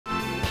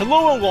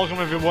Hello and welcome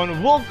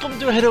everyone, welcome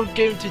to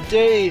Haydogamg.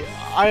 Today,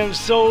 I am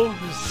so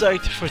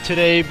psyched for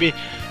today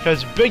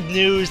because big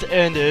news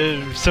and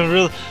some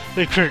really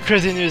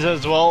crazy news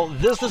as well.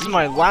 This is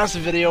my last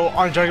video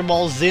on Dragon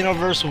Ball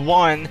Xenoverse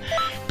 1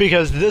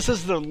 because this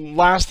is the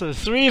last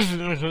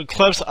 3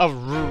 clips of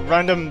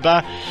random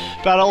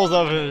battles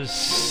of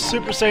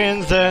Super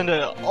Saiyans and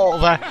all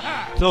that,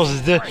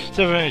 those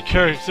different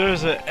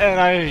characters,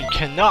 and I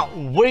cannot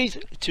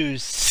wait to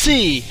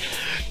see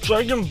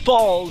Dragon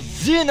Ball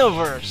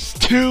Xenoverse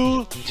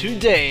 2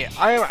 today.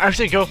 I am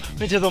actually going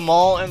to the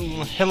mall in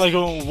like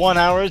 1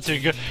 hour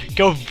to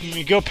go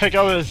pick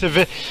up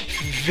the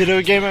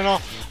video game and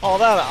all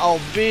that. I'll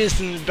be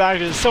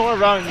back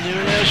somewhere around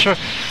noonish or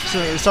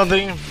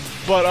something,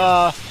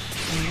 but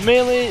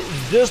mainly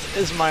this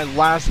is my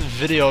last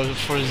video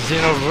for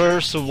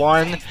Xenoverse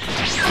 1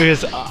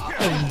 because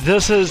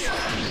this is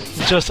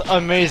just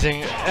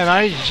amazing, and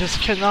I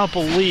just cannot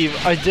believe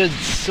I did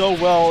so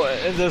well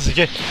in this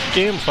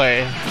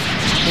gameplay.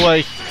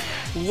 Like,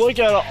 look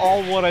at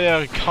all what I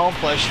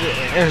accomplished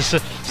in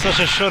such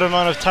a short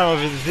amount of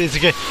time of these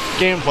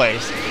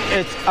gameplays.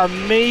 It's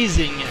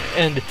amazing,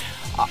 and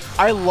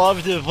I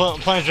loved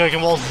playing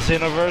Dragon Ball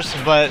Xenoverse,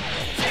 but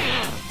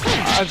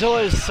until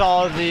I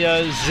saw the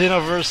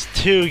Xenoverse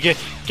 2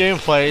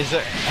 gameplays,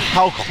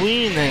 how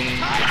clean and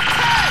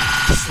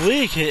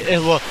sleek it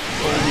looked.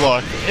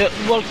 It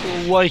looked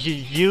like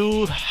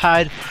you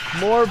had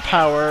more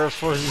power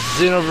for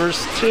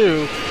Xenoverse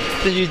 2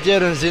 than you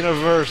did in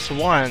Xenoverse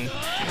 1.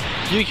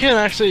 You can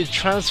actually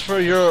transfer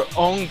your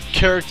own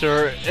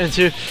character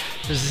into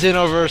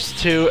Xenoverse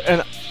 2,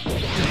 and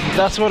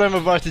that's what I'm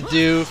about to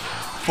do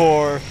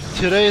for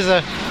today's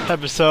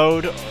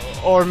episode.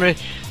 Or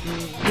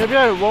maybe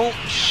I won't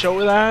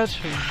show that,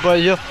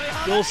 but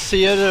you'll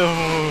see it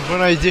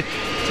when I do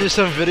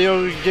some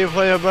video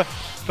gameplay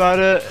about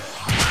it.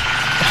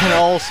 And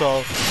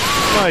also,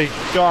 my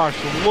gosh,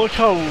 look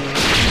how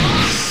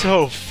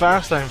so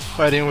fast I'm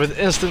fighting with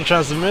instant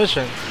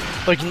transmission.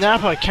 Like,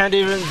 Nappa can't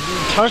even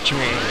touch me.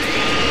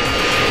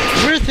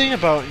 The weird thing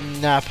about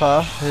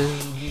Nappa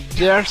is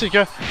they actually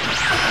got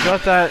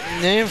that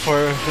name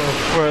for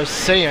a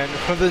Saiyan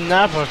from the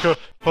Nappa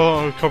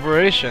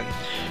Corporation.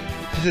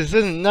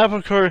 The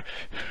Nappa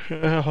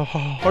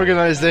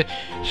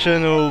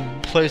organizational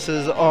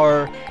places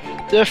are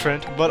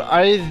different, but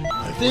I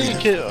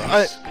think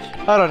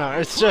I don't know,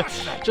 it's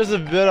just a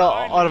bit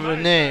out of a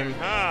name.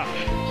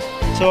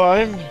 So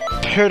I'm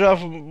paired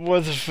up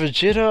with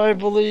Vegeta, I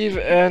believe,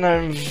 and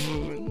I'm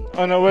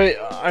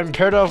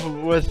paired up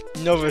with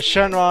Nova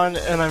Shenron,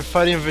 and I'm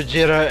fighting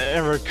Vegeta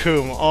and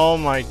Raccoon. Oh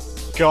my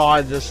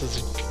god, this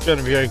is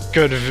gonna be a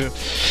good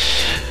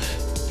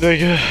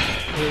big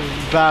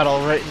battle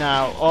right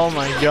now. Oh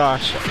my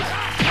gosh.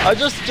 I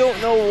just don't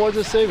know what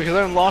to say because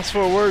I'm lost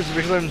for words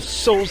because I'm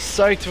so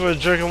psyched for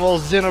Dragon Ball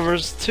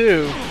Xenoverse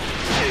 2.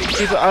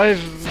 Because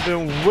I've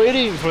been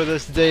waiting for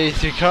this day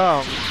to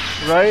come,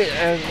 right?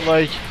 And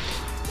like,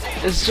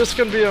 it's just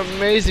gonna be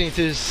amazing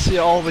to see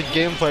all the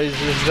gameplays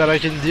that I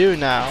can do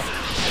now.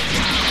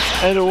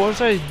 And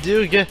once I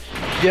do get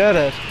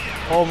it,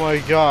 oh my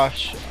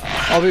gosh,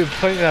 I'll be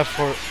playing that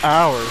for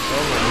hours.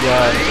 Oh my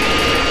god.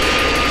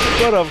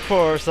 But of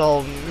course,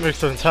 I'll make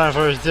some time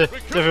for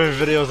different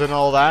videos and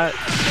all that.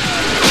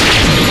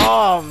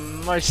 Oh,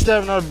 my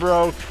stamina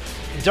broke.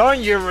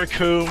 Darn you,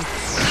 Raccoon.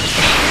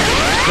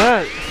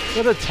 That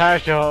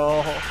attack,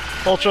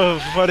 Ultra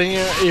Fighting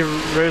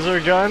Eraser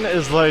Gun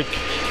is like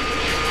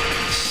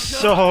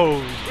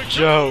so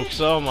jokes.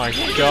 Oh my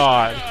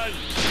god.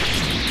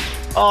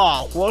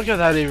 Oh, look at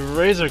that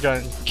Eraser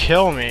Gun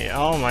kill me.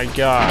 Oh my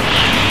god.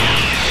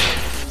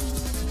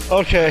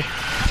 Okay,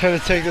 time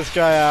to take this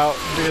guy out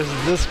because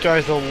this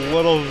guy's a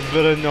little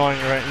bit annoying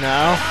right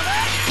now.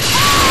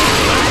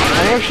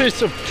 I'm actually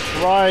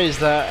surprised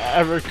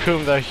that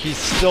Raccoon that he's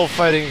still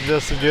fighting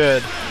this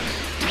good.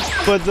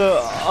 But the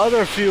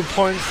other few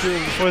points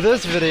for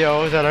this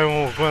video that I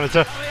want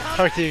to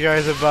talk to you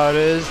guys about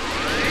is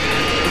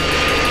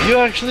you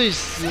actually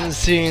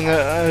seen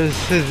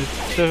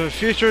the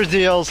future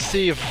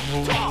DLC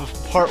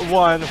part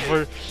 1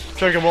 for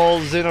Dragon Ball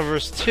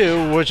Xenoverse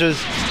 2, which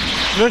is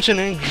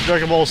mentioning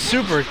Dragon Ball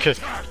Super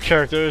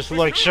characters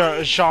like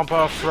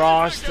Champa,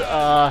 Frost,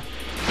 and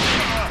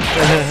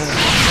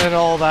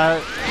all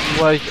that.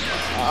 Like,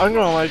 I'm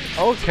gonna like,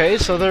 okay,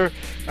 so they're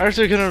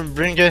actually gonna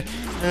bring in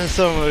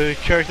some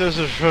characters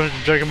from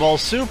Dragon Ball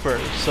Super,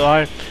 so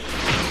I'm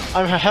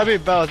happy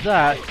about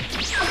that.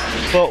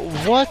 But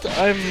what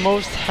I'm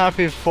most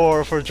happy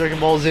for Dragon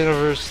Ball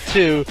Xenoverse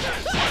 2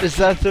 is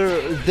that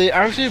they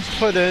actually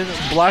put in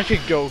Black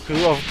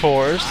Goku, of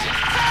course,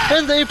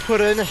 and they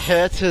put in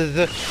Hit,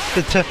 the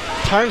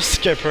time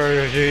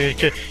skipper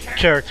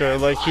character.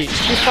 Like, he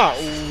fought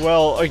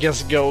well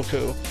against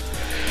Goku.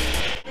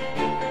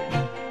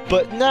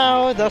 But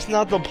now, that's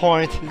not the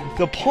point.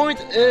 The point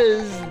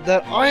is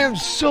that I am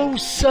so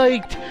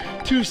psyched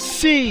to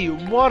see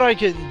what I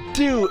can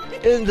do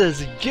in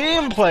this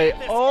gameplay.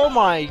 Oh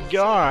my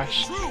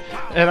gosh.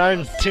 And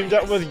I'm teamed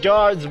up with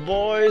gods,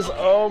 boys.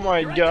 Oh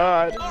my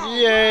god.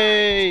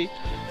 Yay.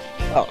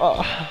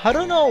 I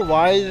don't know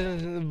why,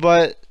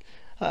 but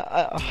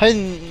I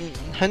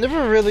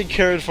never really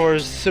cared for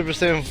Super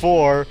Saiyan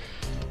 4,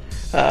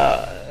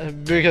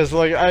 because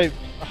like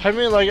I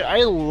mean like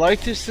I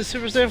liked the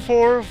Super Saiyan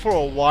 4 for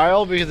a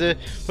while because it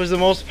was the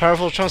most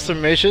powerful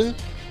transformation,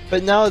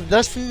 but now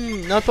that's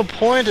not the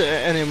point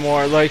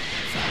anymore. Like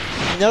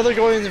now they're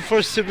going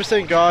for Super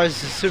Saiyan Gods,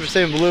 Super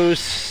Saiyan Blue,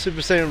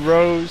 Super Saiyan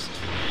Rose,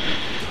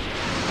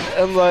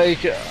 and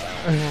like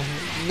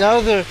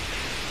now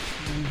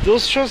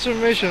those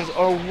transformations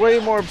are way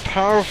more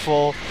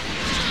powerful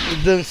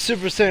than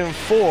Super Saiyan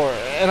 4,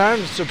 and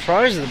I'm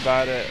surprised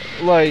about it.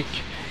 Like,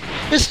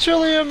 it's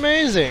truly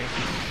amazing.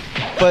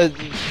 But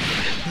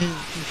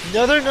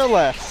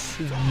nevertheless,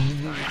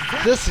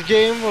 this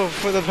game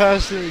for the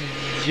past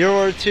year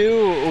or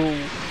two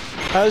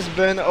has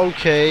been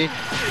okay,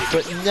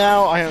 but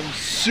now I am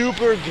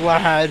super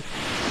glad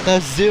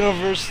that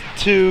Xenoverse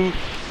 2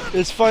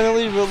 is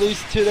finally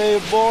released today,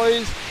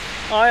 boys.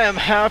 I am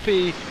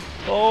happy.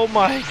 Oh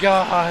my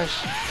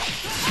gosh.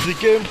 The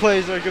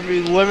gameplays are going to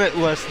be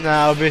limitless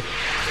now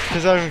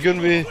because I'm going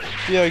to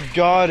be a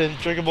god in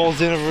Dragon Ball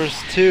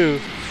Xenoverse 2.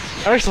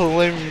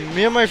 Actually,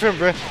 me and my friend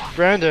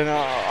Brandon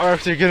are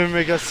actually going to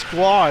make a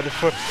squad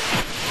for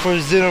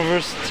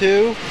Xenoverse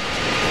 2.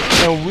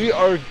 And we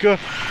are going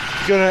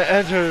to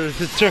enter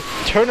the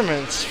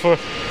tournaments for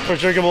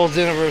Dragon Ball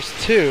Xenoverse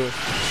 2.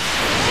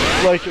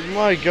 Like,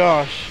 my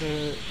gosh.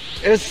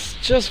 It's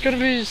just going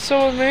to be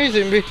so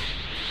amazing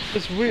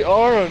because we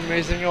are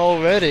amazing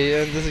already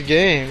in this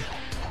game.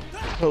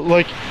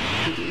 Like,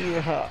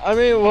 I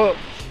mean,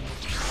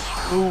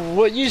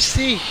 what you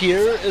see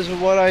here is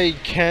what I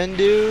can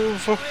do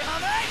for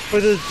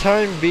the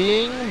time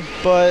being,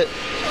 but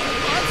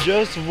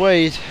just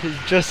wait,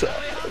 just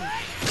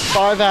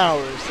 5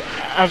 hours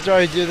after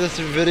I do this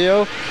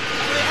video,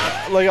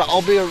 like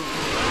I'll be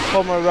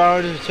home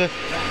around to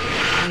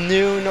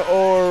noon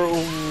or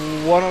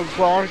 1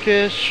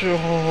 o'clock-ish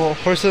or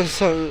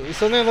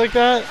something like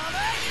that.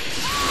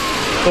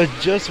 But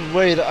just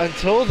wait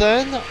until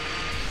then.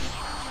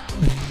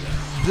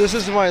 This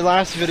is my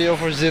last video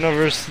for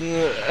Xenoverse,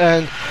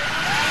 and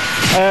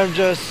I am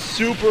just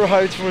super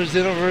hyped for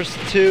Xenoverse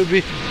 2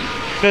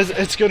 because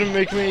it's gonna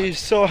make me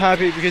so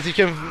happy because you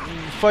can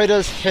fight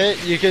as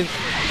Hit, you can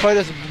fight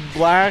as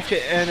Black,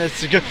 and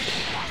it's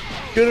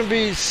gonna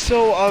be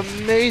so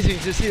amazing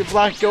to see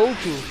Black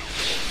Goku.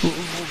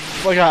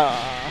 Like I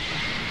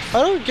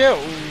don't get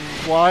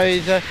why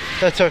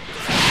that's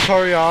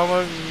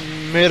Toriyama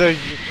made a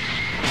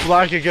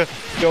Black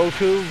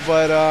Goku,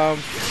 but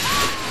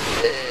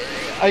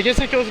I guess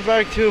it goes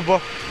back to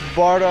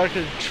Bardock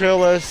and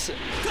Trillis.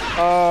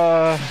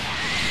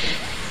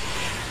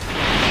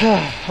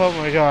 Oh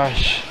my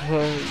gosh,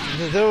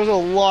 there was a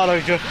lot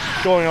of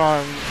going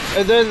on,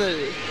 and then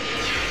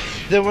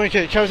when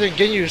Captain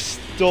Ginyu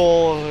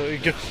stole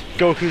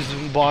Goku's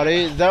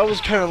body, that was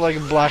kind of like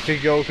Black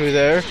Goku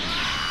there,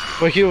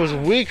 but he was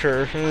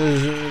weaker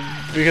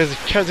because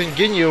Captain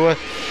Ginyu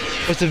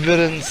was a bit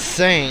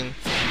insane.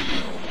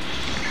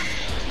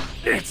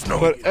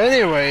 But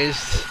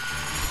anyways,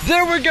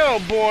 there we go,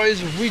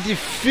 boys. We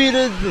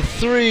defeated the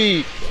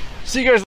 3. See you guys.